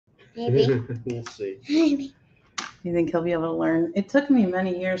Maybe. We'll see. Maybe. You think he'll be able to learn? It took me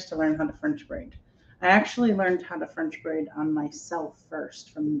many years to learn how to French braid. I actually learned how to French braid on myself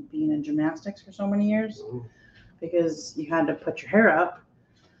first from being in gymnastics for so many years, Oh, because you had to put your hair up,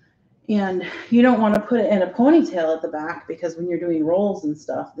 and you don't want to put it in a ponytail at the back, because when you're doing rolls and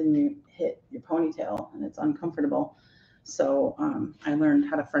stuff, then you hit your ponytail and it's uncomfortable. So I learned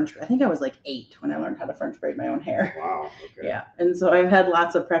how to French braid. I think I was like 8 when I learned how to French braid my own hair. wow. Okay. Yeah, and so I've had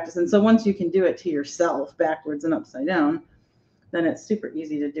lots of practice. And so once you can do it to yourself, backwards and upside down, then it's super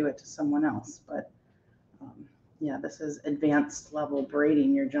easy to do it to someone else. But yeah, this is advanced level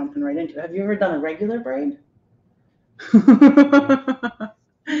braiding you're jumping right into. Have you ever done a regular braid?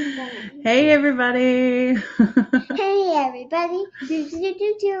 Hey, everybody. Hey, everybody. Do, do, do,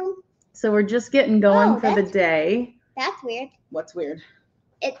 do, do. So we're just getting going Oh, for the that's- day. That's weird. What's weird?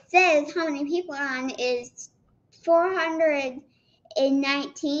 It says how many people are on is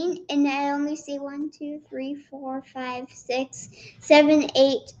 419, and I only see 1, 2, 3, 4, 5, 6, 7,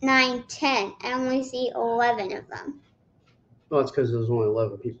 8, 9, 10. I only see 11 of them. Well, it's because there's only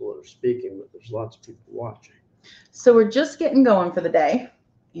 11 people that are speaking, but there's lots of people watching. So we're just getting going for the day.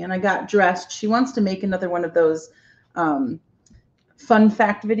 Anna got dressed. She wants to make another one of those fun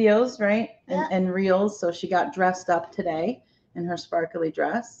fact videos, right? Yeah. And reels. So she got dressed up today in her sparkly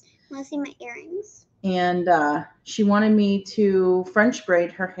dress. Want to see my earrings? And she wanted me to French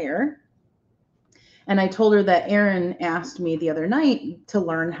braid her hair. And I told her that Erin asked me the other night to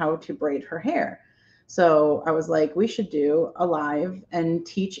learn how to braid her hair. So I was like, we should do a live and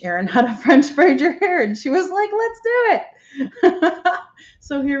teach Erin how to French braid your hair. And she was like, let's do it.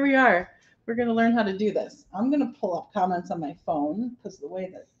 So here we are. We're going to learn how to do this. I'm going to pull up comments on my phone because the way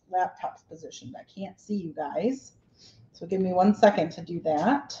the laptop's positioned, I can't see you guys. So give me 1 second to do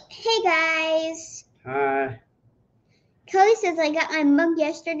that. Hey, guys. Hi. Kelly says I got my mug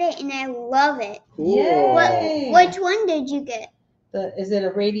yesterday, and I love it. Cool. Yay. Which one did you get? Is it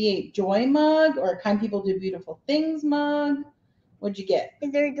a Radiate Joy mug or a Kind People Do Beautiful Things mug? What'd you get?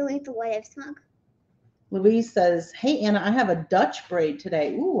 Is there a Delete the What Ifs mug? Louise says, hey, Anna, I have a Dutch braid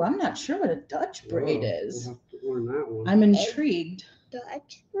today. Ooh, I'm not sure what a Dutch braid Whoa, is. We'll have to learn that one. I'm intrigued.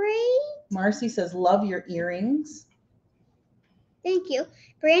 Dutch braid? Marcy says, love your earrings. Thank you.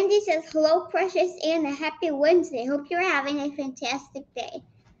 Brandy says, hello, precious Anna. Happy Wednesday. Hope you're having a fantastic day.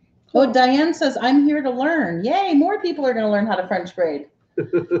 Oh, Diane says, I'm here to learn. Yay, more people are going to learn how to French braid.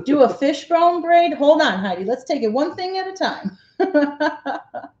 Do a fishbone braid. Hold on, Heidi. Let's take it one thing at a time.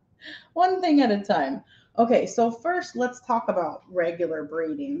 One thing at a time. Okay, so first let's talk about regular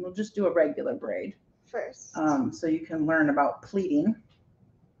braiding. We'll just do a regular braid. First. So you can learn about pleating.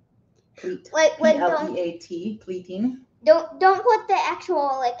 Pleat. Wait, P-L-E-A-T, pleating. Don't put the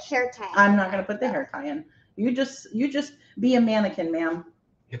actual like hair tie. I'm not going to put the hair tie in. You just be a mannequin, ma'am.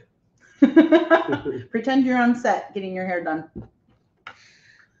 Pretend you're on set getting your hair done.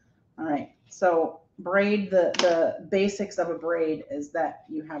 All right. So braid, the basics of a braid is that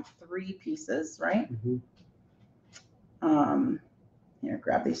you have 3 pieces, right? Mm-hmm. Here,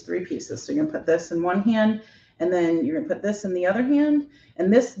 grab these 3 pieces. So you're gonna put this in one hand, and then you're gonna put this in the other hand,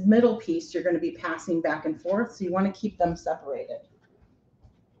 and this middle piece you're gonna be passing back and forth. So you want to keep them separated.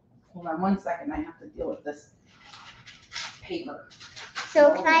 Hold on 1 second. I have to deal with this paper.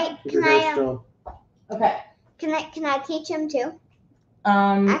 So can I Okay. can I teach him too?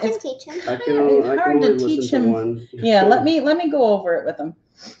 I can It's teach him. I It's can hard only to listen teach to him. one. Yeah, let me go over it with them.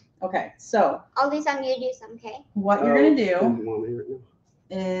 Okay, so I'll do some, you do some, okay? what you're gonna do Mommy right now.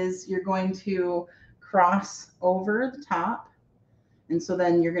 is you're going to cross over the top, and so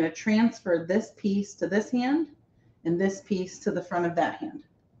then you're going to transfer this piece to this hand and this piece to the front of that hand.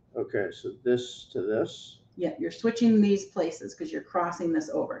 Okay, so this to this. Yeah, you're switching these places because you're crossing this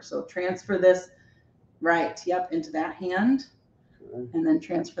over. So transfer this into that hand, Okay. and then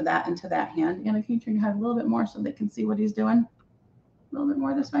transfer that into that hand. And if you turn your head a little bit more so they can see what he's doing, a little bit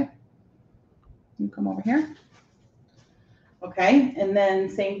more this way. You come over here. Okay, and then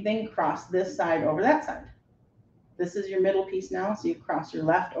same thing, cross this side over that side. This is your middle piece now, so you cross your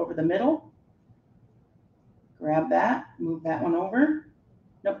left over the middle. Grab that, move that one over.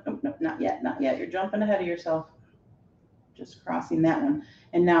 Nope, not yet. You're jumping ahead of yourself. Just crossing that one.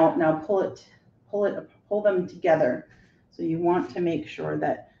 And now pull them together. So you want to make sure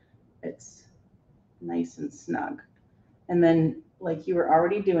that it's nice and snug. And then, like you were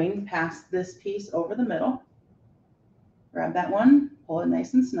already doing, pass this piece over the middle. Grab that one, pull it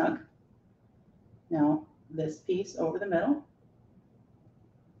nice and snug. Now, this piece over the middle.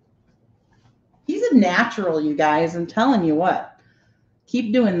 He's a natural, you guys. I'm telling you what.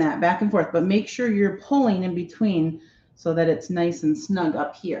 Keep doing that back and forth, but make sure you're pulling in between so that it's nice and snug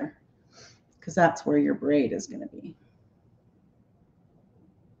up here. because that's where your braid is going to be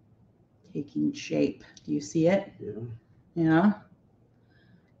taking shape. Do you see it? Yeah. Yeah.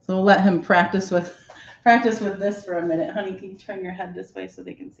 So we'll let him practice with this for a minute. Honey, can you turn your head this way so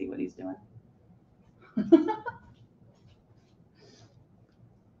they can see what he's doing?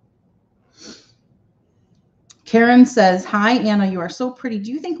 Karen says, "Hi, Anna, you are so pretty.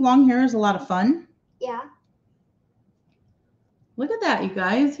 Do you think long hair is a lot of fun?" Yeah. Look at that, you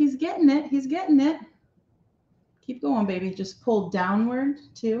guys. He's getting it. He's getting it. Keep going, baby. Just pull downward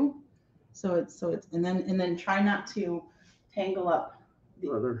too. So it's and then try not to tangle up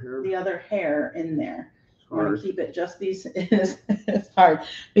the other hair in there. You want to keep it just these. It's hard,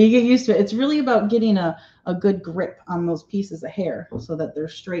 but you get used to it. It's really about getting a good grip on those pieces of hair so that they're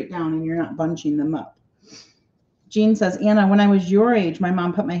straight down and you're not bunching them up. Jean says, Anna, when I was your age, my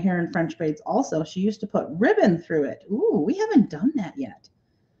mom put my hair in French braids also. She used to put ribbon through it. Ooh, we haven't done that yet.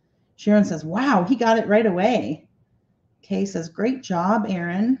 Sharon says, wow, he got it right away. Kay says, great job,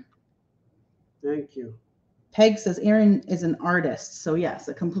 Aaron. Thank you. Peg says, Aaron is an artist. So yes,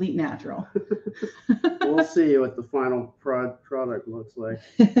 a complete natural. We'll see what the final product looks like.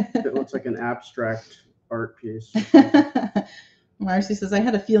 It looks like an abstract art piece. Marcy says, I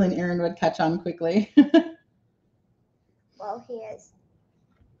had a feeling Aaron would catch on quickly. Well, he is.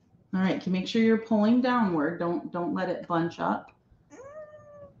 All right, can make sure you're pulling downward. Don't let it bunch up.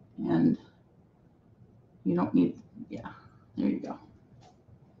 And you don't need, yeah, there you go.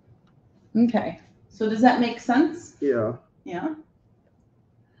 Okay, so does that make sense? Yeah. Yeah.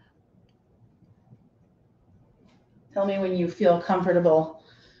 Tell me when you feel comfortable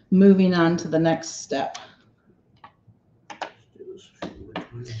moving on to the next step.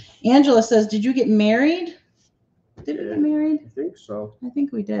 Angela says, did you get married? Did we get married? I think so. I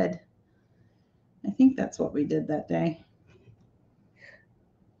think we did. I think that's what we did that day.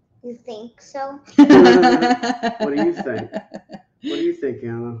 You think so? What do you think? What do you think,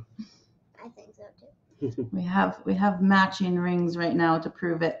 Anna? I think so too. We have matching rings right now to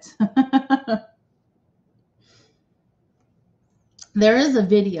prove it. There is a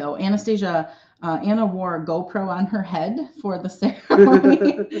video. Anna wore a GoPro on her head for the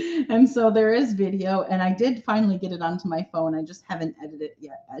ceremony. And so there is video, and I did finally get it onto my phone. I just haven't edited it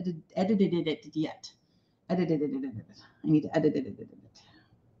yet. Edited it yet. I need to edit it.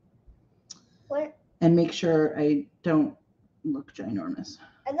 What? And make sure I don't look ginormous.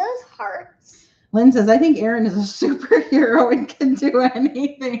 Are those hearts? Lynn says, I think Aaron is a superhero and can do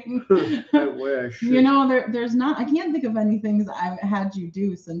anything. I wish. You know, there's not, I can't think of any things I've had you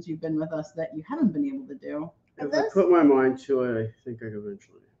do since you've been with us that you haven't been able to do. If I put my mind to it, I think I could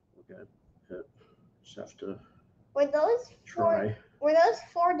eventually get it. Just have to try. Were those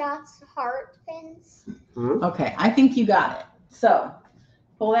 4 dots heart pins? Huh? Okay, I think you got it. So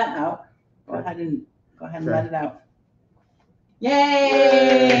pull that out. Go ahead and let it out. Yay!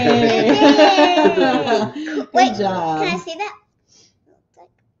 Good Wait, job. can I see that?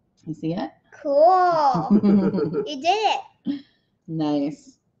 You see it? Cool. You did it.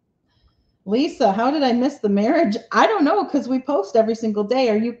 Nice. Lisa, how did I miss the marriage? I don't know, because we post every single day.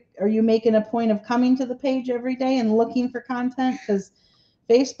 Are you making a point of coming to the page every day and looking for content? Because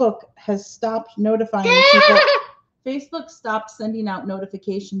Facebook has stopped notifying people. Facebook stopped sending out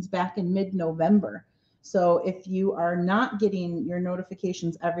notifications back in mid-November. So if you are not getting your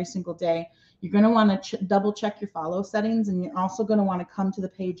notifications every single day, you're going to want to double check your follow settings, and you're also going to want to come to the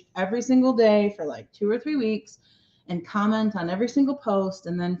page every single day for like 2 or 3 weeks and comment on every single post,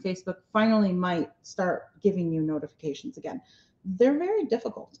 and then Facebook finally might start giving you notifications again. They're very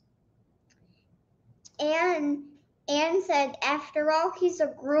difficult. Anne said, after all, he's a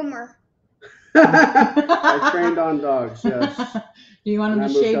groomer. I trained on dogs, yes. Do you want him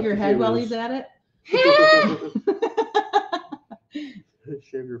to shave your head while he's at it?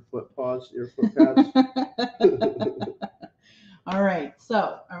 Shave your foot pads. All right,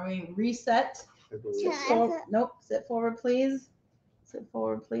 so are we reset? Nope, sit forward, please. Sit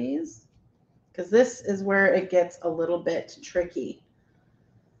forward, please. Because this is where it gets a little bit tricky.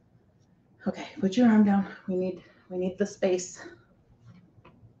 Okay, put your arm down. We need the space.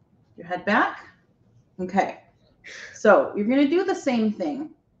 Your head back. Okay, so you're going to do the same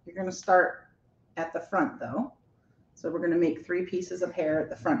thing. You're going to start at the front though. So we're going to make 3 pieces of hair at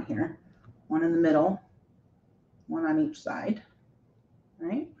the front here. 1 in the middle, 1 on each side,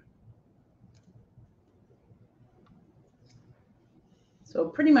 right? So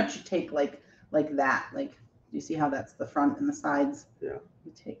pretty much you take like that. Like, do you see how that's the front and the sides? Yeah.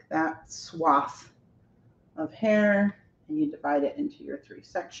 You take that swath of hair and you divide it into your 3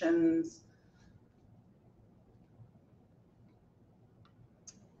 sections.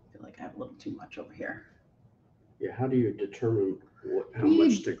 I feel like I have a little too much over here. Yeah, how do you determine how You-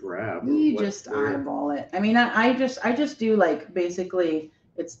 much to grab? Or You what, just where? eyeball it. I mean, I just do like basically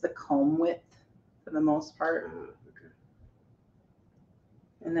it's the comb width for the most part, Okay.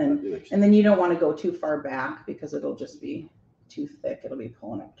 and then That makes and then you don't want to go too far back because it'll just be too thick. It'll be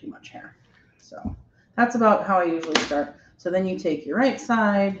pulling up too much hair. So that's about how I usually start. So then you take your right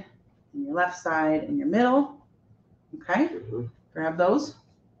side and your left side and your middle. Okay, Mhm. grab those.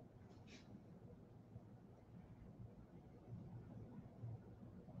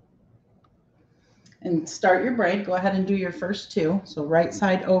 And start your braid. Go ahead and do your first two. So right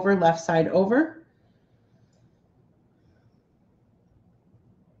side over, left side over.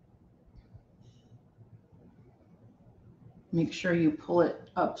 Make sure you pull it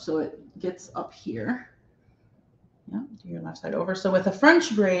up so it gets up here. Yeah, do your left side over. So with a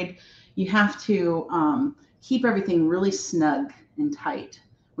French braid, you have to keep everything really snug and tight,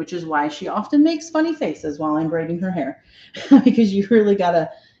 which is why she often makes funny faces while I'm braiding her hair, because you really gotta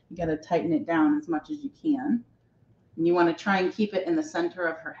tighten it down as much as you can. And you want to try and keep it in the center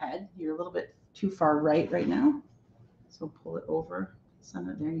of her head. You're a little bit too far right now, so pull it over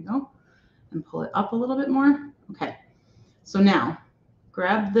center. There you go, and pull it up a little bit more. Okay. So now,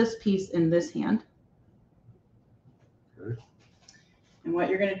 grab this piece in this hand. Okay. And what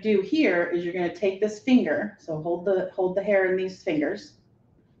you're going to do here is you're going to take this finger. So hold the hair in these fingers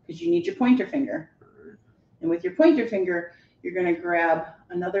because you need your pointer finger. Alright. And with your pointer finger, you're going to grab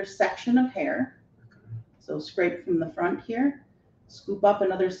another section of hair. So scrape from the front here, scoop up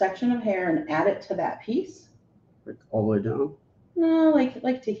another section of hair and add it to that piece. Like all the way down? No,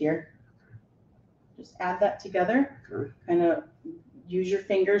 like to here. Just add that together. Okay. Kind of use your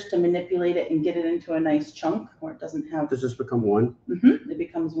fingers to manipulate it and get it into a nice chunk where it doesn't have. Does this become one? It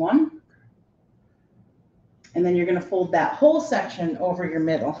becomes one. And then you're going to fold that whole section over your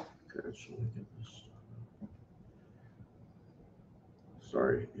middle. Okay, so let me get this.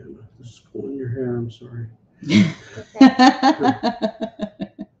 Sorry, Anna. This is pulling your hair. I'm sorry.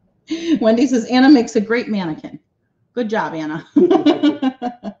 Wendy says Anna makes a great mannequin. Good job, Anna.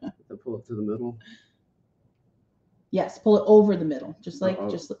 To pull it to the middle. Yes, pull it over the middle, just like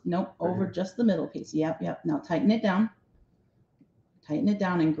Right over here. just the middle piece. Yep. Now tighten it down. Tighten it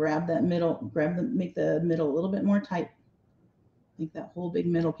down and grab that middle. Make the middle a little bit more tight. Make that whole big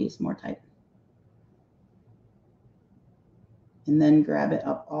middle piece more tight. And then grab it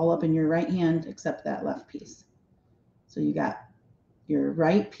up all up in your right hand except that left piece. So you got your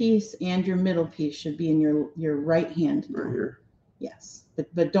right piece and your middle piece should be in your right hand now. Right here. Yes,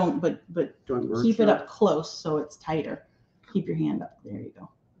 but don't merge keep it that? up close so it's tighter. Keep your hand up. There you go.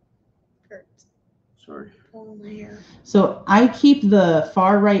 Hurts. Sorry. Pull my hair. So I keep the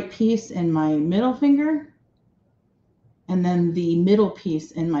far right piece in my middle finger and then the middle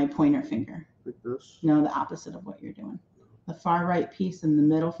piece in my pointer finger. Like this? No, the opposite of what you're doing. The far right piece in the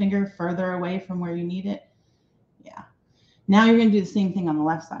middle finger further away from where you need it. Yeah. Now you're going to do the same thing on the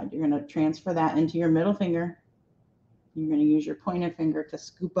left side. You're going to transfer that into your middle finger. You're going to use your pointer finger to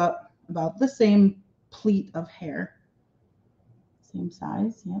scoop up about the same pleat of hair. Same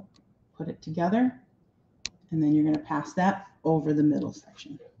size, yep. Put it together. And then you're going to pass that over the middle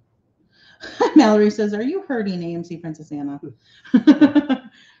section. Mallory says, are you hurting, AMC Princess Anna?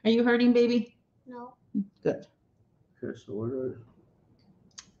 Are you hurting, baby? No. Good. Okay, so where do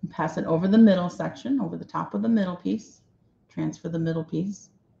Pass it over the middle section, over the top of the middle piece. Transfer the middle piece.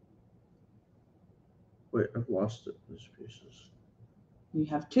 wait, I've lost it. These pieces. You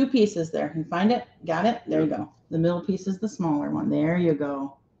have two pieces there. You find it? Got it? There you go. The middle piece is the smaller one. There you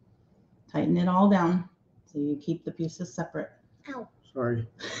go. Tighten it all down so you keep the pieces separate. Ow. Sorry.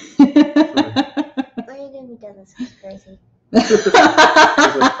 Why are you going to be done? This is crazy. I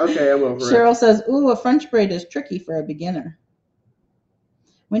was like, okay, I'm over it. Cheryl says, ooh, a French braid is tricky for a beginner.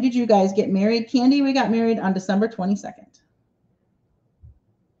 When did you guys get married? Candy, we got married on December 22nd.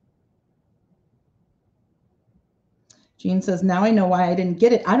 Jean says, now I know why I didn't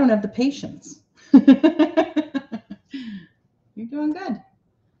get it. I don't have the patience. You're doing good.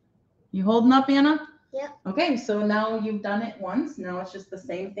 You holding up, Anna? Yep. Okay, so now you've done it once. Now it's just the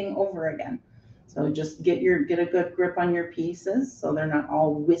same thing over again. So just get a good grip on your pieces so they're not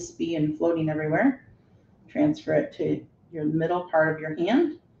all wispy and floating everywhere. Transfer it to your middle part of your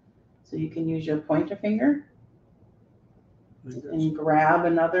hand. So you can use your pointer finger and grab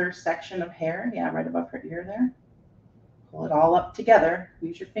another section of hair. Yeah, right above her ear there. Pull it all up together.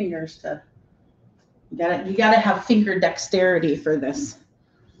 Use your fingers to, you gotta have finger dexterity for this.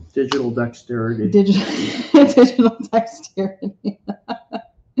 Digital dexterity. Digital dexterity.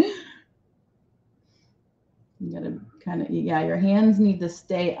 You gotta Kind of, yeah, your hands need to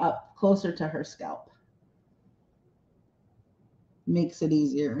stay up closer to her scalp. Makes it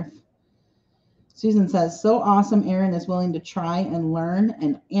easier. Susan says, so awesome. Erin is willing to try and learn,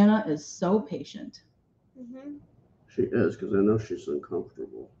 and Anna is so patient. Mm-hmm. She is, because I know she's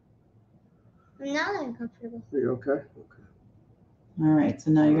uncomfortable. I'm not uncomfortable. Are you okay? Okay. All right, so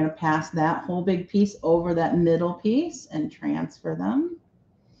now you're going to pass that whole big piece over that middle piece and transfer them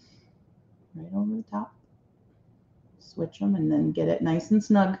right over the top. Switch them and then get it nice and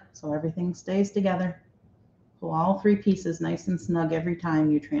snug so everything stays together. Pull all three pieces nice and snug every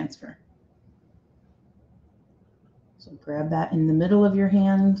time you transfer. So grab that in the middle of your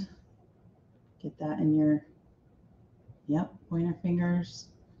hand. Get that in your, pointer fingers.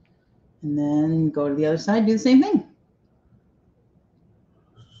 And then go to the other side, do the same thing.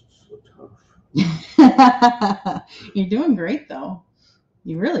 So tough. You're doing great though.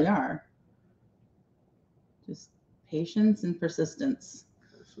 You really are. Just patience and persistence.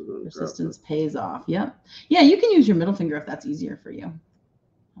 Persistence pays off. Yep. Yeah, you can use your middle finger if that's easier for you.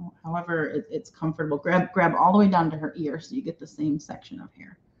 However, it's comfortable. Grab all the way down to her ear so you get the same section of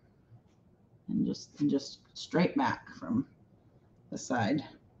hair. And just straight back from the side.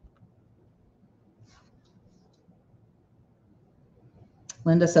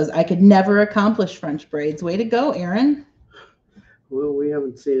 Linda says, I could never accomplish French braids. Way to go, Erin. Well, we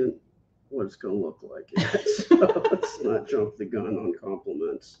haven't seen what it's going to look like yet, so let's not jump the gun on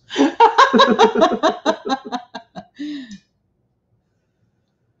compliments.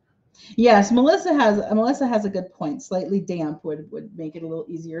 Yes, Melissa has a good point. Slightly damp would make it a little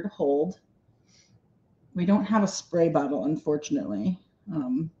easier to hold. We don't have a spray bottle, unfortunately,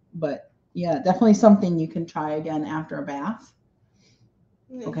 but yeah, definitely something you can try again after a bath.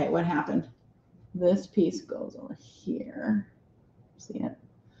 Okay, what happened? This piece goes over here. See it?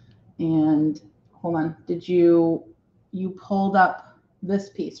 And hold on. Did you pulled up this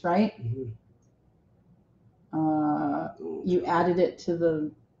piece, right? Mm-hmm. You added it to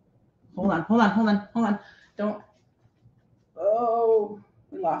the. Hold on. Don't. Oh,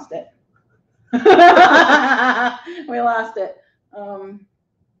 we lost it. We lost it.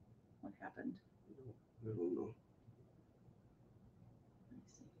 What happened? I don't know.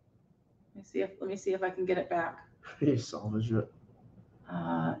 Let me see if I can get it back. You salvage it.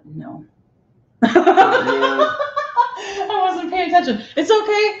 No. Yeah. I wasn't paying attention. It's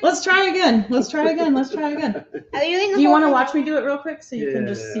okay. Let's try again. Are you doing the Do you whole want to thing? watch me do it real quick so you can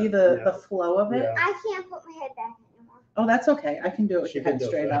just see the flow of it? Yeah. I can't put my head back anymore. Oh, that's okay. I can do it with She your can head do it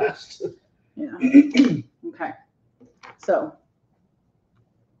straight up. fast. Yeah. Okay. So.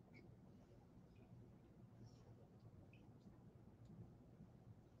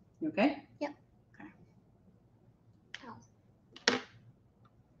 You okay? Yep. Okay. Oh.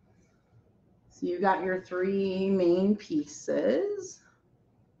 So you got your three main pieces.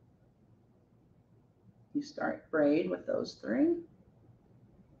 You start braid with those three.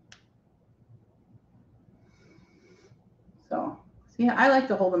 So, see, I like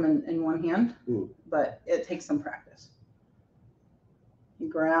to hold them in one hand, but it takes some practice. You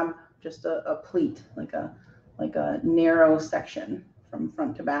grab just a pleat, like a narrow section from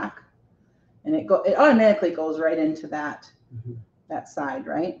front to back, and it automatically goes right into that side,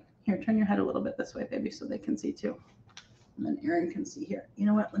 right? Here, turn your head a little bit this way, baby, so they can see too. And then Erin can see here. You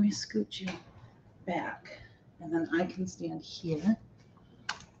know what? Let me scoot you back. And then I can stand here.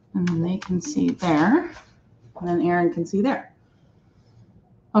 And then they can see there. And then Erin can see there.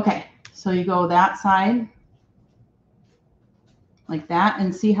 Okay, so you go that side like that,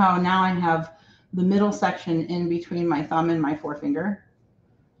 and see how now I have the middle section in between my thumb and my forefinger.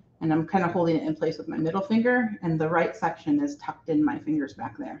 And I'm kind of holding it in place with my middle finger, and the right section is tucked in my fingers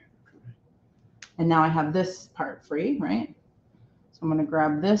back there. And now I have this part free, right? So I'm going to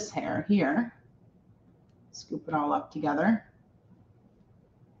grab this hair here, scoop it all up together.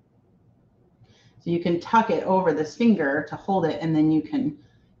 So you can tuck it over this finger to hold it, and then you can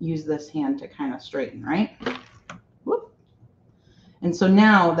use this hand to kind of straighten, right? Whoop. And so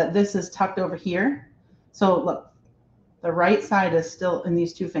now that this is tucked over here, so look, the right side is still in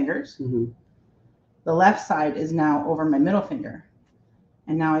these two fingers. The left side is now over my middle finger.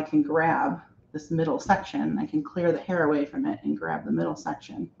 And now I can grab this middle section. I can clear the hair away from it and grab the middle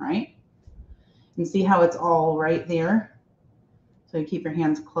section, right? And see how it's all right there? So you keep your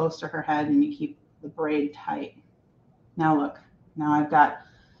hands close to her head and you keep the braid tight. Now look, now I've got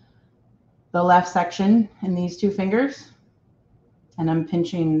the left section in these two fingers, and I'm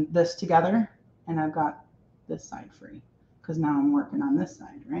pinching this together, and I've got this side free because now I'm working on this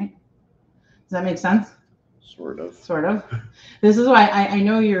side, right? Does that make sense? Sort of. Sort of. This is why I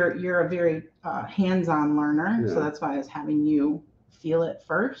know you're a very hands-on learner, so Yeah. that's why I was having you feel it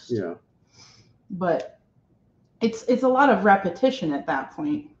first. Yeah. But it's a lot of repetition at that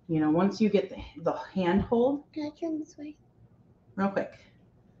point. You know, once you get the hand hold. Can I turn this way? Real quick.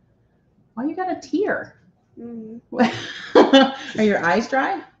 Why you got a tear? Are your eyes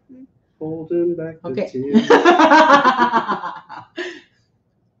dry? Holding back the Okay. tears.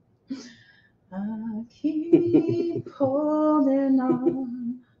 I keep holding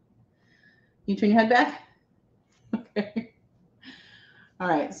on. You turn your head back? Okay. All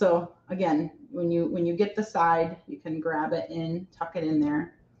right. So again, when you get the side, you can grab it in, tuck it in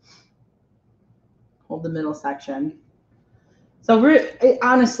there. Hold the middle section. So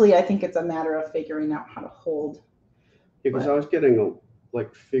honestly, I think it's a matter of figuring out how to hold. Because I was getting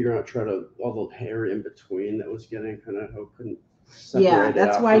figuring out all the hair in between that was getting kind of couldn't separate it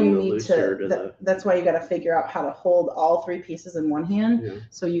That's out why from you the need looser to. That's why you got to figure out how to hold all three pieces in one hand,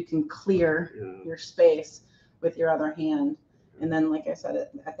 so you can clear your space with your other hand. And then, like I said,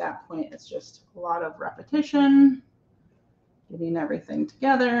 at that point, it's just a lot of repetition, getting everything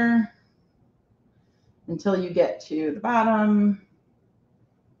together until you get to the bottom.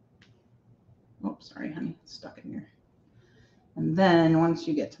 Oh, sorry, honey, it's stuck in here. And then once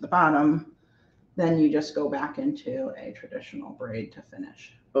you get to the bottom, then you just go back into a traditional braid to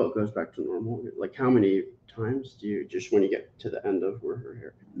finish. Oh, it goes back to normal. Like how many times do you just when you get to the end of where her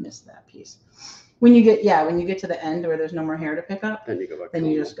hair? Missed that piece. When you get to the end where there's no more hair to pick up, then you go back. Then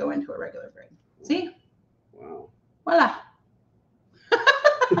you just go into a regular braid. See? Wow. Voila.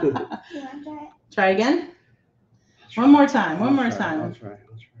 You want to try it? Try again. One more time. I'll try.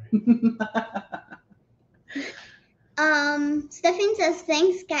 Stephanie says,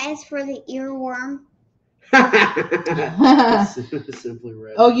 thanks guys for the earworm. Simply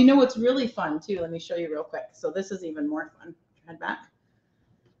red. Oh, you know what's really fun too? Let me show you real quick. So this is even more fun. Head back.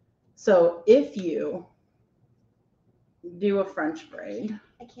 So if you do a French braid.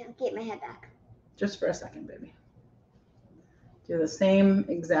 I can't get my head back. Just for a second, baby. Do the same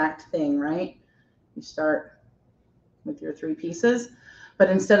exact thing, right? You start with your three pieces, but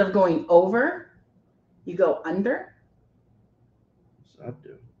instead of going over, you go under. What's that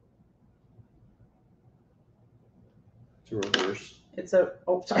do? It's a reverse.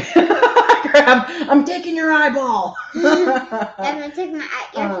 Sorry. I'm taking your eyeball. I'm gonna take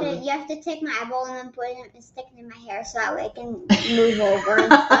you have to take my eyeball and then put it and stick it in my hair so that way it can move over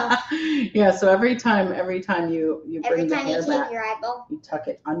and stuff. Yeah, so every time you bring the hair take back, your eyeball, you tuck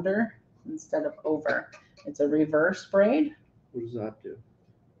it under instead of over. It's a reverse braid. What does that do?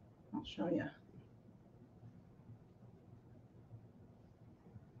 I'll show you.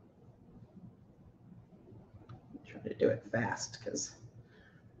 Try to do it fast because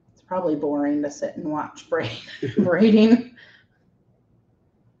it's probably boring to sit and watch braiding.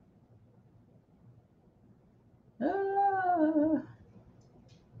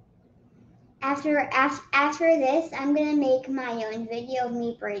 After this, I'm gonna make my own video of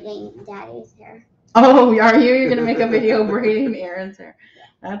me braiding Daddy's hair. Oh, are you? You're gonna make a video braiding Aaron's hair?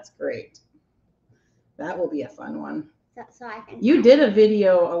 That's great. That will be a fun one. So I can. You did a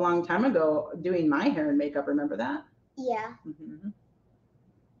video a long time ago doing my hair and makeup. Remember that? Yeah. Mm-hmm.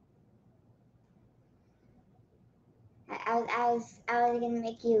 I was gonna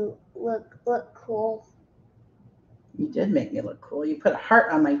make you look cool. You did make me look cool. You put a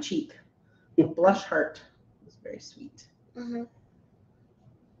heart on my cheek, a blush heart. It was very sweet. Mm-hmm.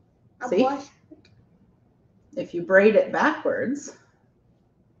 See? Blush. If you braid it backwards,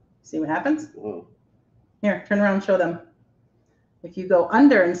 see what happens? Whoa. Here, turn around and show them. If you go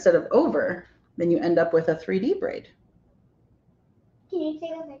under instead of over, then you end up with a 3D braid. Can you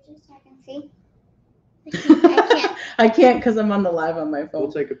take a picture so I can see? I can't. I can't because I'm on the live on my phone.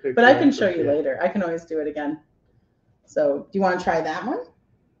 We'll take a picture. But I can show you later. I can always do it again. So, do you want to try that one? Or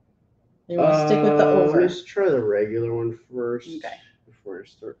you want to stick with the over? Let's try the regular one first. Okay. Before I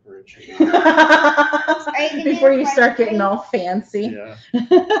start branching Before you start getting all fancy. Yeah.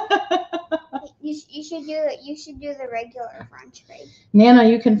 You should do the regular French braid. Nana,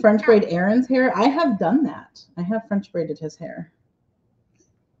 you can French braid Aaron's hair. I have done that. I have French braided his hair.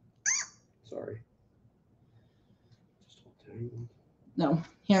 Sorry. Just all tangled. No,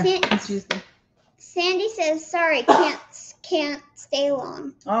 here. Let's use the... Sandy says, "Sorry, can't stay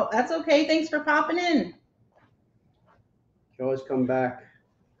long." Oh, that's okay. Thanks for popping in. You can always come back.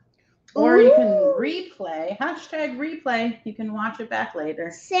 Or you can replay. #replay. You can watch it back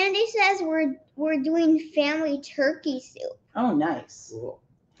later. Sandy says we're doing family turkey soup. Oh, nice. Cool.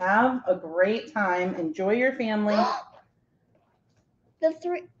 Have a great time. Enjoy your family. the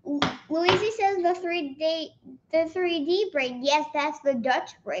three. Louise says the 3D braid. Yes, that's the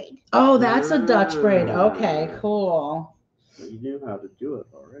Dutch braid. Oh, that's a Dutch braid. Okay, cool. So you knew how to do it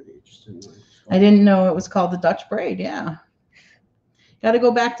already. Just didn't know I didn't know it was called the Dutch braid. Yeah. Got to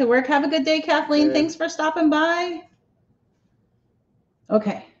go back to work. Have a good day, Kathleen. Okay. Thanks for stopping by.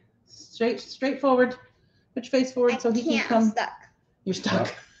 Okay. Straight forward. Put your face forward so he can come. I'm stuck. You're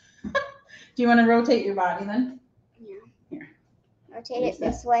stuck. Do you want to rotate your body then? Yeah. Here. Rotate it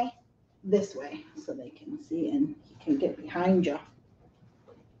this way. This way so they can see and he can get behind you.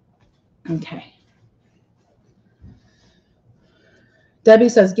 Okay. Debbie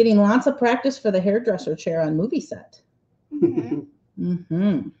says getting lots of practice for the hairdresser chair on movie set.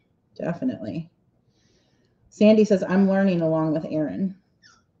 Mm-hmm. Definitely. Sandy says I'm learning along with Aaron.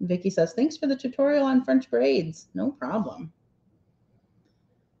 Vicky says thanks for the tutorial on French braids. No problem.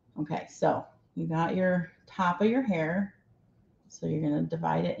 Okay, so you got your top of your hair. So you're going to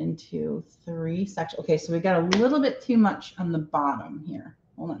divide it into 3 sections. Okay, so we got a little bit too much on the bottom here.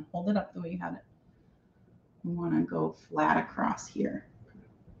 Hold on, hold it up the way you had it. We want to go flat across here.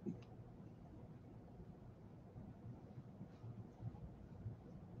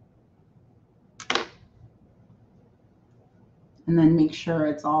 And then make sure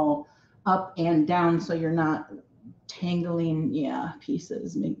it's all up and down so you're not tangling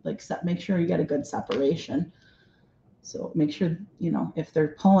pieces. Make sure you get a good separation. So make sure, if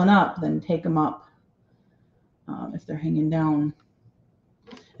they're pulling up, then take them up. If they're hanging down.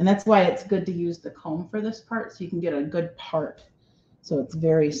 And that's why it's good to use the comb for this part so you can get a good part. So it's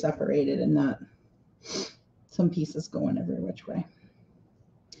very separated and not some pieces going every which way.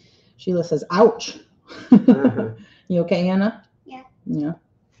 Sheila says, ouch. You okay, Anna? Yeah. Yeah.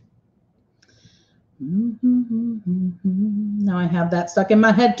 Now I have that stuck in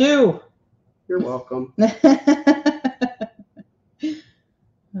my head too. You're welcome.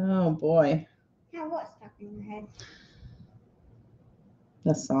 Oh boy. Now what's stuck in your head?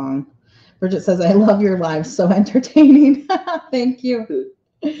 The song. Bridget says, I love your lives. So entertaining. Thank you.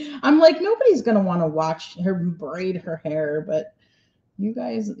 I'm like, nobody's going to want to watch her braid her hair, but you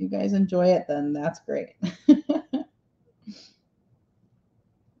guys enjoy it, then that's great.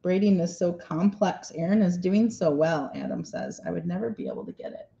 Braiding is so complex. Erin is doing so well, Adam says. I would never be able to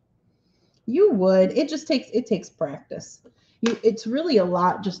get it. You would. It takes practice. It's really a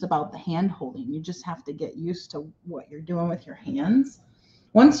lot just about the hand holding. You just have to get used to what you're doing with your hands.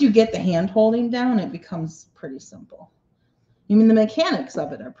 Once you get the hand holding down, it becomes pretty simple. I mean, the mechanics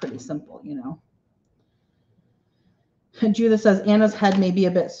of it are pretty simple, Judith says, Anna's head may be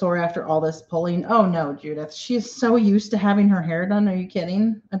a bit sore after all this pulling. Oh, no, Judith. She's so used to having her hair done. Are you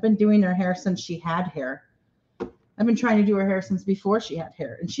kidding? I've been doing her hair since she had hair. I've been trying to do her hair since before she had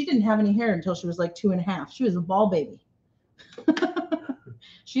hair. And she didn't have any hair until she was like 2.5. She was a ball baby.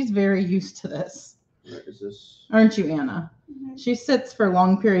 She's very used to this. Is this? Aren't you, Anna? Mm-hmm. She sits for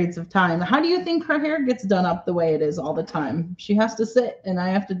long periods of time. How do you think her hair gets done up the way it is all the time? She has to sit and I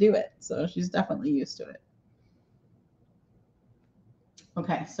have to do it. So she's definitely used to it.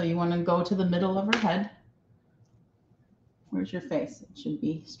 Okay, so you want to go to the middle of her head. Where's your face? It should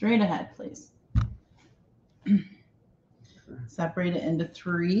be straight ahead, please. Separate it into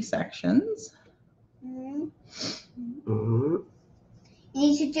 3 sections. Mm-hmm. Uh-huh. You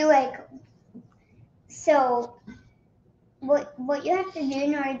need to do so what you have to do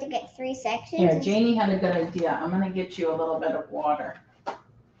in order to get 3 sections. Here, Janie had a good idea. I'm going to get you a little bit of water.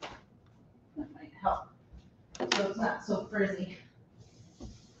 That might help. So it's not so frizzy.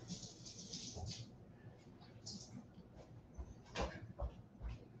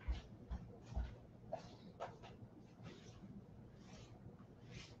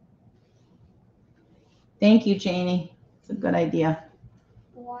 Thank you, Janie. It's a good idea.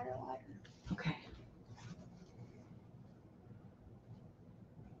 Water. Okay.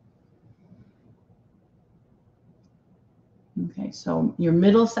 Okay, so your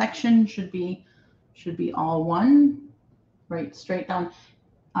middle section should be all one, right straight down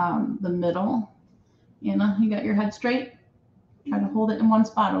the middle. Anna, you got your head straight? Try to hold it in one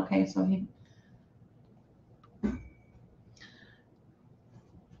spot, okay? So okay,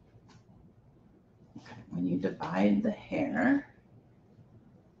 when you divide the hair,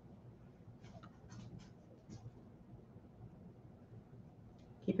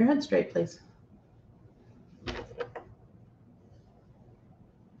 keep your head straight, please.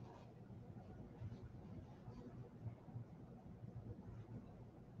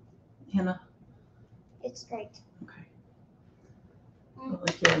 Hannah? It's straight. Okay. Look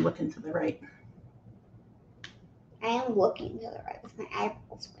like you're looking to the right. I am looking to the right with my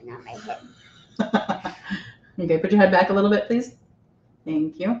eyeballs, but not my head. Okay, put your head back a little bit, please.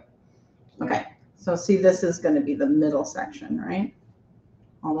 Thank you. Okay, so see, this is going to be the middle section, right?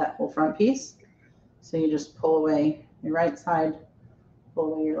 All that whole front piece. So you just pull away your right side,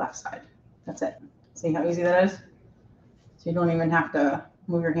 pull away your left side. That's it. See how easy that is? So you don't even have to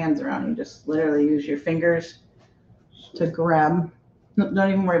move your hands around. You just literally use your fingers to grab. No, don't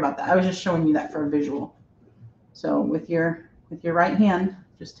even worry about that. I was just showing you that for a visual. So with your right hand,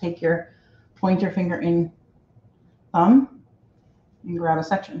 just take your pointer finger and thumb and grab a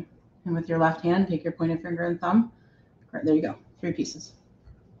section. And with your left hand, take your pointer finger and thumb. Right, there you go. 3 pieces.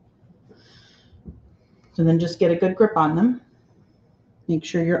 So then just get a good grip on them. Make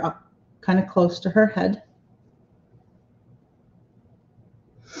sure you're up kind of close to her head.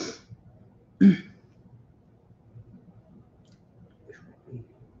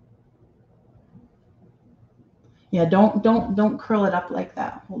 Yeah, don't curl it up like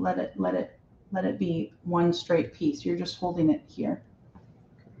that. Let it be one straight piece. You're just holding it here.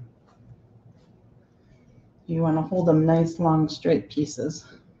 You want to hold them nice, long, straight pieces.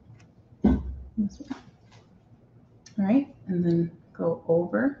 All right, and then go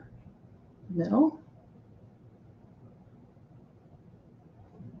over the middle.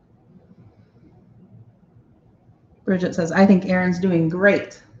 Bridget says, I think Erin's doing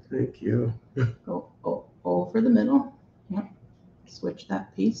great. Thank you. Go over the middle. Yep. Switch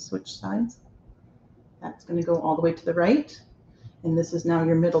that piece, switch sides. That's going to go all the way to the right. And this is now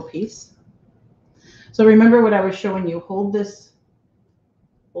your middle piece. So remember what I was showing you. Hold this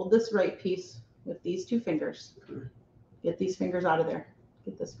right piece with these 2 fingers. Get these fingers out of there.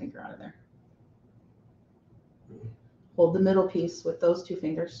 Get this finger out of there. Hold the middle piece with those 2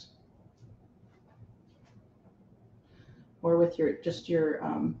 fingers. Or with your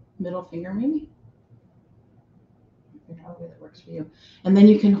middle finger maybe. Figure out a way that works for you. And then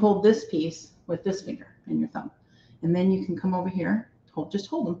you can hold this piece with this finger and your thumb. And then you can come over here. Just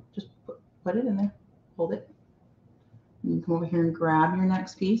hold them. Just put it in there. Hold it. And you come over here and grab your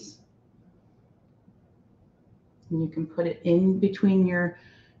next piece. And you can put it in between your,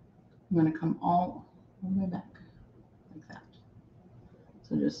 I'm going to come all the way back like that.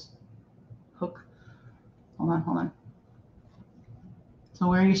 So just hook. Hold on. So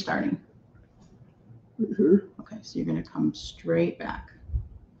where are you starting? Okay, so you're going to come straight back.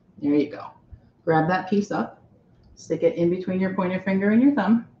 There you go. Grab that piece up. Stick it in between your pointer finger and your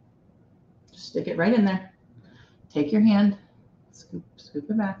thumb. Just stick it right in there. Take your hand, scoop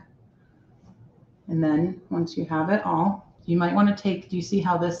it back. And then once you have it all, you might want to take, do you see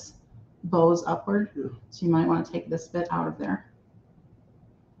how this bows upward? Yeah. So you might want to take this bit out of there.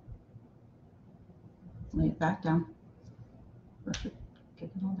 Lay it back down. Perfect. Get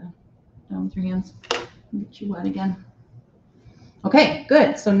it all down. Down with your hands. Get you wet again. Okay,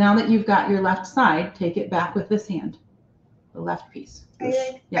 good. So now that you've got your left side, take it back with this hand. The left piece.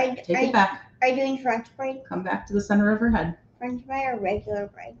 Take it back. Are you doing French braid? Come back to the center of her head. French braid or regular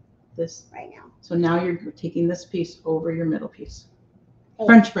braid? This right now. So now you're taking this piece over your middle piece. Hey.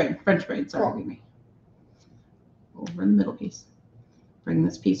 French braid, sorry, Cool. me. Over the middle piece. Bring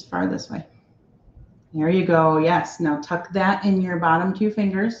this piece far this way. There you go. Yes. Now tuck that in your bottom 2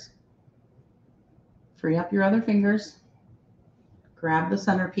 fingers. Free up your other fingers. Grab the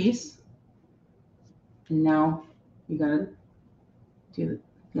center piece. And now you gotta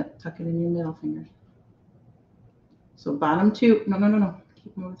tuck it in your middle fingers. So bottom 2, no.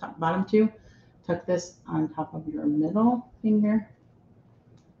 Keep them over the top. Bottom 2, tuck this on top of your middle finger.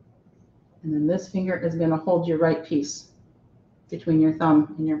 And then this finger is going to hold your right piece between your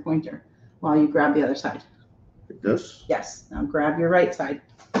thumb and your pointer while you grab the other side. Like this? Yes. Now grab your right side.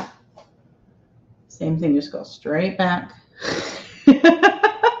 Same thing, just go straight back.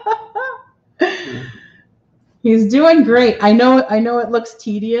 He's doing great. I know it looks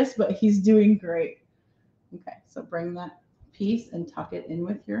tedious, but he's doing great. Okay, so bring that piece and tuck it in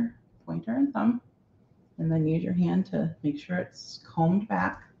with your pointer and thumb, and then use your hand to make sure it's combed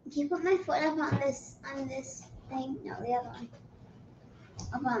back. Can you put my foot up on this thing? No, the other one.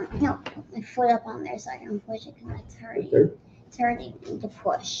 Put my foot up on there so I can push it because it's hurting. Right there? It's hurting to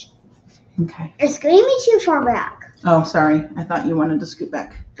push. Okay. It's getting me too far back. Oh, sorry. I thought you wanted to scoot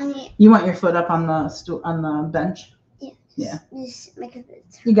back. I mean, You want your foot up on the stool, on the bench? yeah. Yeah. Just because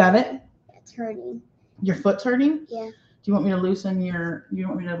it's You got it? It's hurting. Your foot's hurting? Yeah. Do you want me to loosen your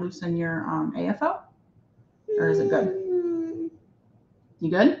AFO? Or is it good? You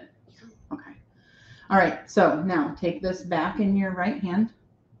good? Yeah. Okay. All right. So now take this back in your right hand.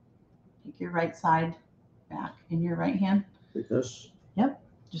 Take your right side back in your right hand. Like this? Yep.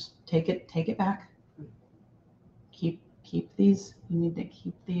 Just take it back. Keep these. You need to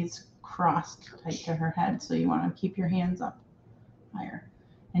keep these crossed tight to her head. So you want to keep your hands up higher.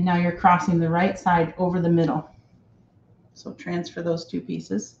 And now you're crossing the right side over the middle. So transfer those two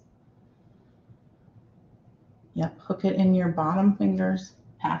pieces. Yep, hook it in your bottom fingers.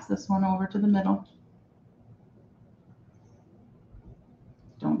 Pass this one over to the middle.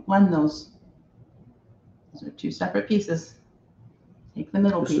 Don't blend those. Those are two separate pieces. Take the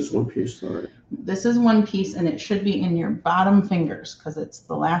middle piece. This is one piece, all right. This is one piece, and it should be in your bottom fingers because it's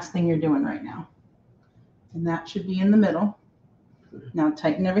the last thing you're doing right now. And that should be in the middle. Now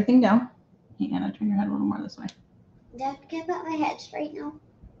tighten everything down. Hey, Anna, turn your head a little more this way. Can I put my head straight now?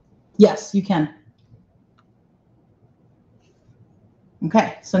 Yes, you can.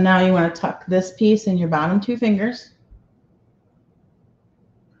 Okay, so now you want to tuck this piece in your bottom two fingers.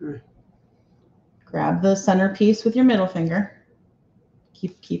 Okay. Grab the center piece with your middle finger.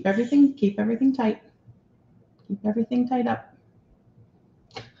 Keep everything tight. Keep everything tight up.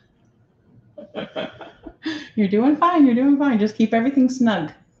 You're doing fine. You're doing fine. Just keep everything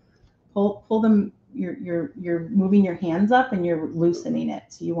snug. Pull them. You're moving your hands up and you're loosening it.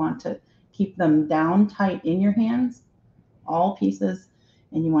 So you want to keep them down tight in your hands, all pieces,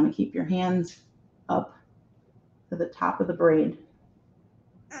 and you want to keep your hands up to the top of the braid.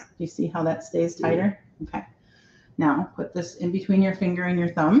 Do you see how that stays tighter? Okay. Now put this in between your finger and your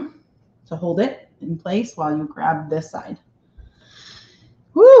thumb to hold it in place while you grab this side.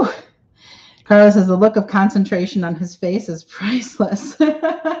 Woo! Carlos says the look of concentration on his face is priceless.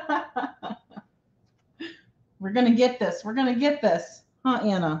 We're going to get this. We're going to get this. Huh,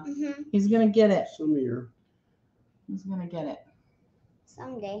 Anna? Mm-hmm. He's going to get it. He's going to get it.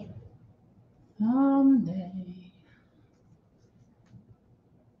 Someday. Someday.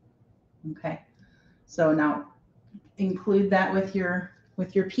 Okay. So now include that with your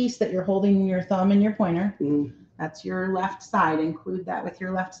piece that you're holding in your thumb and your pointer. Mm-hmm. That's your left side. Include that with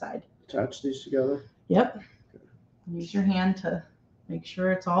your left side. Attach these together. Yep. Use your hand to make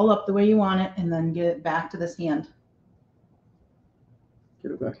sure it's all up the way you want it, and then get it back to this hand.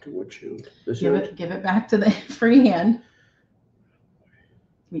 Get it back to which hand? This Give hand? it back to the free hand.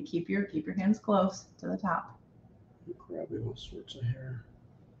 Keep your hands close to the top. I'm grabbing all sorts of hair.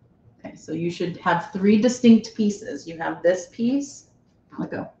 Okay, so you should have three distinct pieces. You have this piece.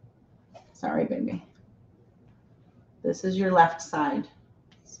 Let go. Sorry, baby. This is your left side.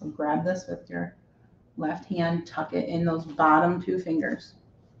 So grab this with your left hand, tuck it in those bottom two fingers.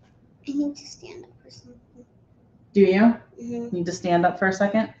 I need to stand up for something. Do you? Mm-hmm. Need to stand up for a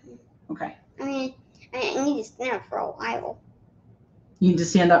second? Okay. I mean, I need to stand up for a while. You need to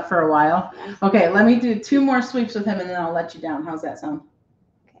stand up for a while? Yeah. Okay, let me do 2 more sweeps with him and then I'll let you down. How's that sound?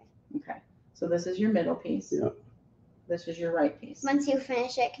 Okay. Okay. So this is your middle piece. Yep. This is your right piece. Once you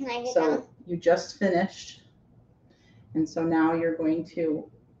finish it, can I get So down? you just finished. And so now you're going to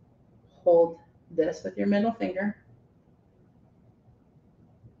hold this with your middle finger.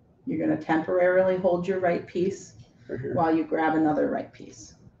 You're going to temporarily hold your right piece Right here. while you grab another right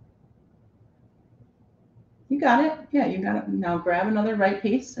piece. You got it? Yeah, you got it. Now grab another right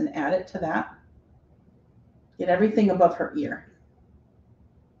piece and add it to that. Get everything above her ear.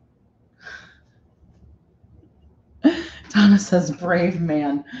 Donna says, brave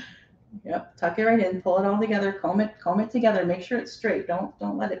man. Yep, tuck it right in, pull it all together, comb it together, make sure it's straight.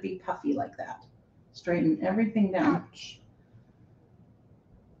 Don't let it be puffy like that. Straighten everything down. Ouch.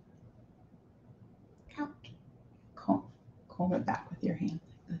 Ouch. Comb it back with your hand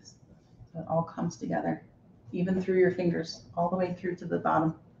like this. So it all comes together, even through your fingers, all the way through to the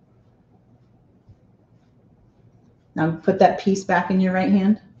bottom. Now put that piece back in your right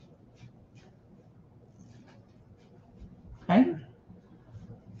hand. Okay.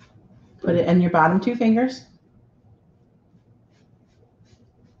 Put it in your bottom two fingers.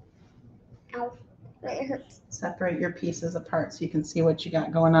 Ow. It hurts. Separate your pieces apart so you can see what you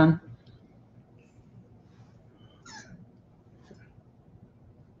got going on.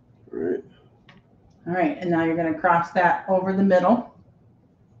 All right. All right, and now you're going to cross that over the middle.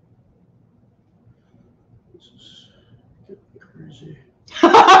 This is getting crazy.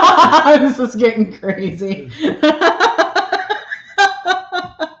 This is getting crazy.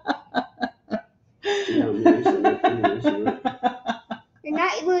 Yeah, I'm losing it. I'm losing it. You're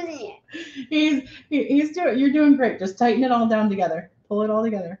not losing it. You're doing great. Just tighten it all down together. Pull it all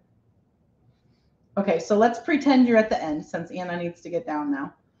together. Okay, so let's pretend you're at the end since Anna needs to get down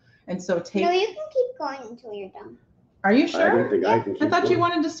now. And so take. No, you can keep going until you're done. Are you I sure? don't think I can keep I thought you going.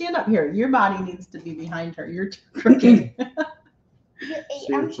 wanted to stand up here. Your body needs to be behind her. You're too crooked.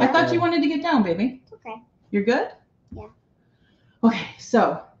 I'm I thought you wanted to get down, baby. It's okay. You're good? Yeah. Okay,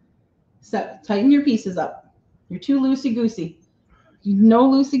 so tighten your pieces up. You're too loosey-goosey. No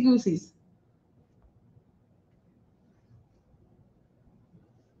loosey-gooseys.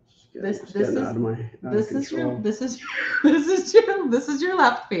 This It's this getting is out of my out this of is your control. this is your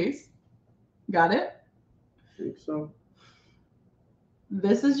left piece. Got it? I think so.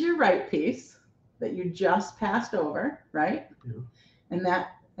 This is your right piece that you just passed over, right? Yeah. And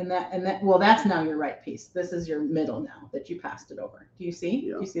that, well, that's now your right piece. This is your middle now that you passed it over. Do you see?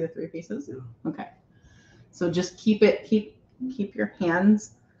 Yeah. Do you see the three pieces? Yeah. Okay. So just keep your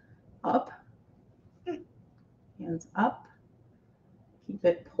hands up. Hands up. Keep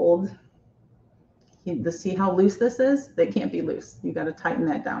it pulled. See how loose this is? They can't be loose. You got to tighten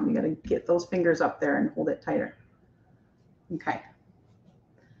that down. You got to get those fingers up there and hold it tighter. Okay.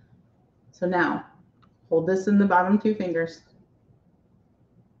 So now, hold this in the bottom two fingers.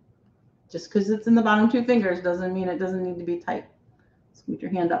 Just because it's in the bottom two fingers doesn't mean it doesn't need to be tight. Scoot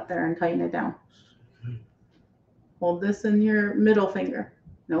your hand up there and tighten it down. Hold this in your middle finger.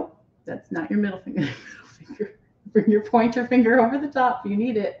 Nope, that's not your middle finger. Bring your pointer finger over the top. You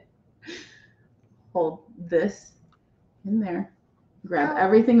need it. Hold this in there. Grab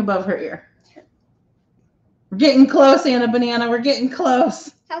everything above her ear. We're getting close, Anna Banana. We're getting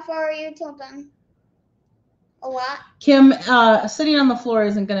close. How far are you till done? A lot? Kim, sitting on the floor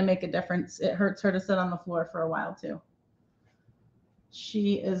isn't going to make a difference. It hurts her to sit on the floor for a while, too.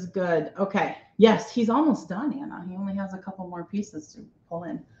 She is good. Okay. Yes, he's almost done, Anna. He only has a couple more pieces to pull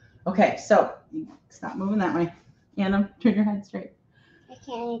in. Okay, so stop moving that way. Anna, turn your head straight. I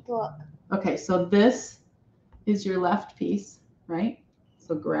can't look. Okay, so this is your left piece, right?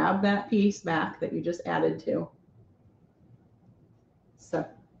 So grab that piece back that you just added to.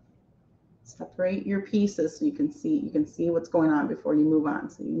 Separate your pieces so you can see what's going on before you move on.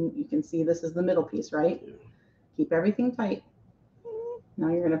 So you can see this is the middle piece, right? Yeah. Keep everything tight. Now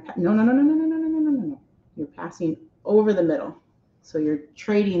you're gonna no. You're passing over the middle. So you're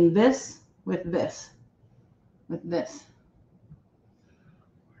trading this with this. With this.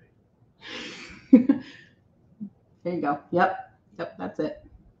 There you go. Yep, that's it.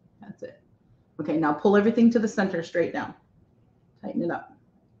 That's it. Okay, now pull everything to the center straight down. Tighten it up.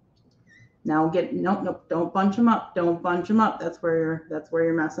 Now nope, don't bunch them up. Don't bunch them up. That's where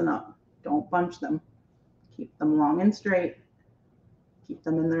you're messing up. Don't bunch them. Keep them long and straight. Keep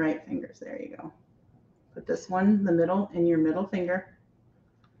them in the right fingers. There you go. Put this one in the middle in your middle finger.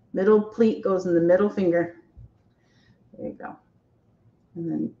 Middle pleat goes in the middle finger. There you go. And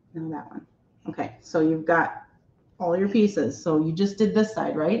then now that one. Okay, so you've got all your pieces. So you just did this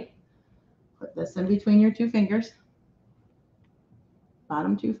side, right? Put this in between your two fingers.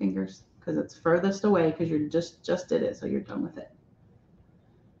 Bottom two fingers, because it's furthest away because you just did it, so you're done with it.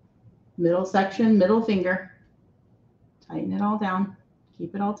 Middle section, middle finger. Tighten it all down.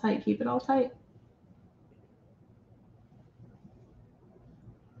 Keep it all tight. Keep it all tight.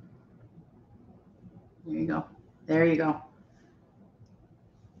 There you go. There you go.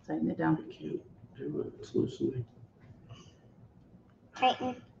 Tighten it down. I can't do it. It's loosening.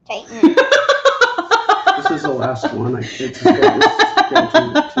 Tighten. This is the last one. It's getting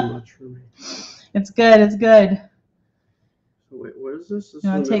too much for me. It's good. It's good. So wait, what is this? This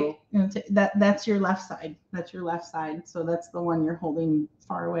You is the middle? want to take that's your left side. That's your left side. So that's the one you're holding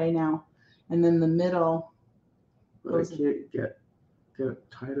far away now. And then the middle. But I can't get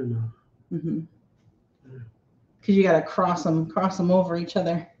it tight enough. Mm-hmm. Because you got to cross them over each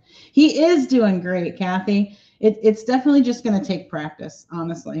other. He is doing great, Kathy. It's definitely just going to take practice,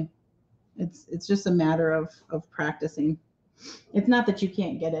 honestly. It's just a matter of practicing. It's not that you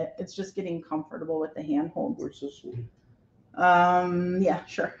can't get it. It's just getting comfortable with the hand holds. Where's this one? Yeah,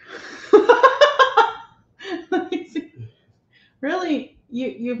 sure. Let me see. Really,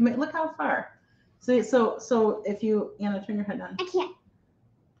 you've made, look how far. So if you, Anna, turn your head on. I can't.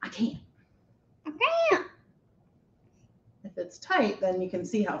 I can't. I can't. If it's tight, then you can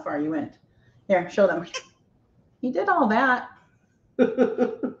see how far you went. Here, show them. He did all that. It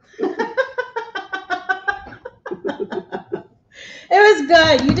was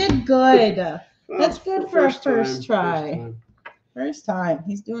good. You did good. That's good for a first try. First time.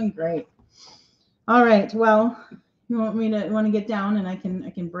 He's doing great. All right. Well, you want to get down and I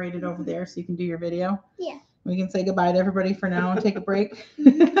can braid it over there so you can do your video? Yeah. We can say goodbye to everybody for now and take a break.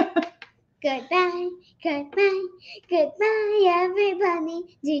 Goodbye,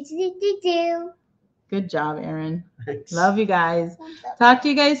 everybody. Do. Good job, Erin. Thanks. Love you guys. Talk to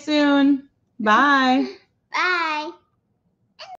you guys soon. Bye. Bye.